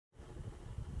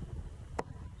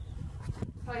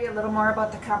Tell you a little more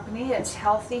about the company. It's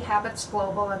Healthy Habits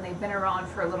Global, and they've been around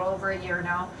for a little over a year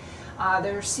now.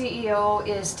 Their CEO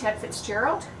is Ted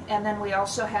Fitzgerald, and then we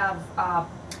also have a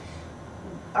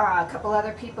couple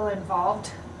other people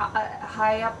involved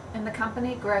high up in the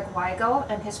company. Greg Weigel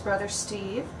and his brother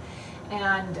Steve,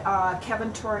 and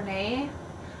Kevin Tournay,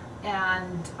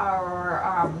 and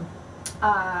our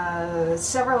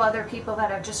several other people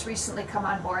that have just recently come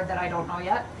on board that I don't know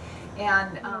yet.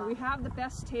 And we have the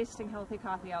best tasting healthy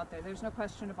coffee out there. There's no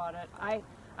question about it. I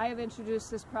have introduced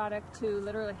this product to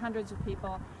literally hundreds of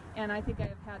people, and I think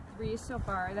I've had 3 so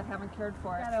far that haven't cared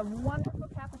for it. Got a wonderful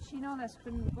cappuccino that's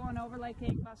been going over like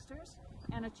gangbusters,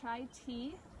 and a chai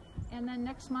tea. And then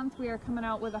next month we are coming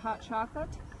out with a hot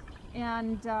chocolate,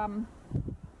 and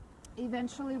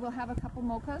eventually we'll have a couple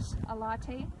mochas, a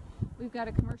latte. We've got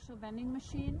a commercial vending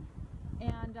machine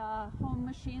and home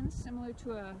machines similar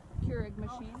to a Keurig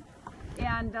machine.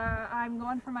 And I'm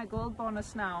going for my gold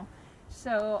bonus now.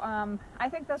 So I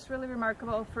think that's really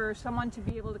remarkable for someone to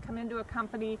be able to come into a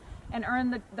company and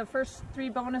earn the first 3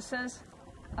 bonuses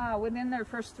within their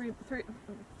first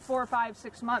 4, 5,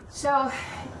 6 months. So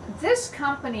this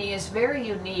company is very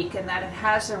unique in that it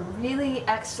has a really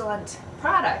excellent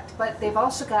product, but they've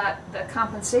also got the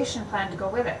compensation plan to go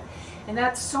with it. And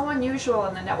that's so unusual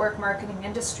in the network marketing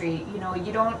industry. You know,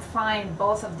 you don't find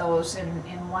both of those in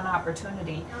one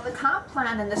opportunity. Now, the comp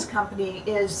plan in this company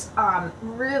is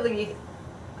really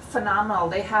phenomenal.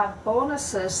 They have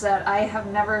bonuses that I have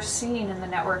never seen in the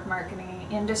network marketing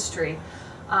industry.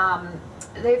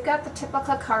 They've got the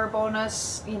typical car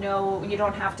bonus. You know, you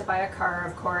don't have to buy a car,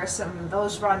 of course, and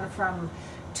those run from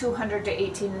 $200 to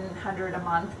 $1,800 a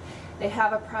month. They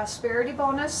have a prosperity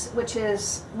bonus, which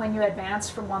is when you advance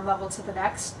from one level to the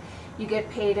next. You get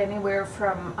paid anywhere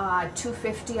from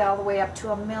 $250 all the way up to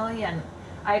 $1 million.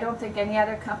 I don't think any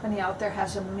other company out there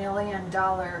has $1 million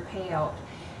payout.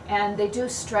 And they do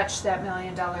stretch that $1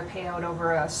 million payout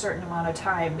over a certain amount of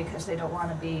time because they don't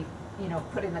want to be, you know,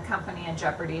 putting the company in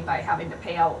jeopardy by having to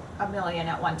pay out $1 million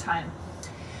at one time.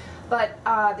 But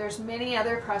there's many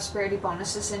other prosperity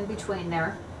bonuses in between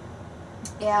there.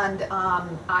 And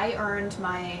I earned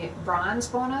my bronze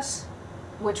bonus,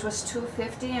 which was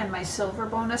 $250, and my silver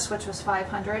bonus, which was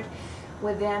 $500,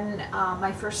 within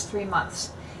my first 3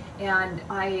 months. And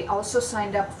I also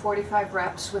signed up 45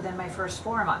 reps within my first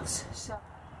 4 months. So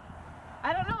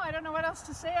I don't know what else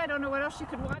to say. I don't know what else you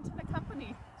could want in a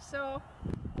company. So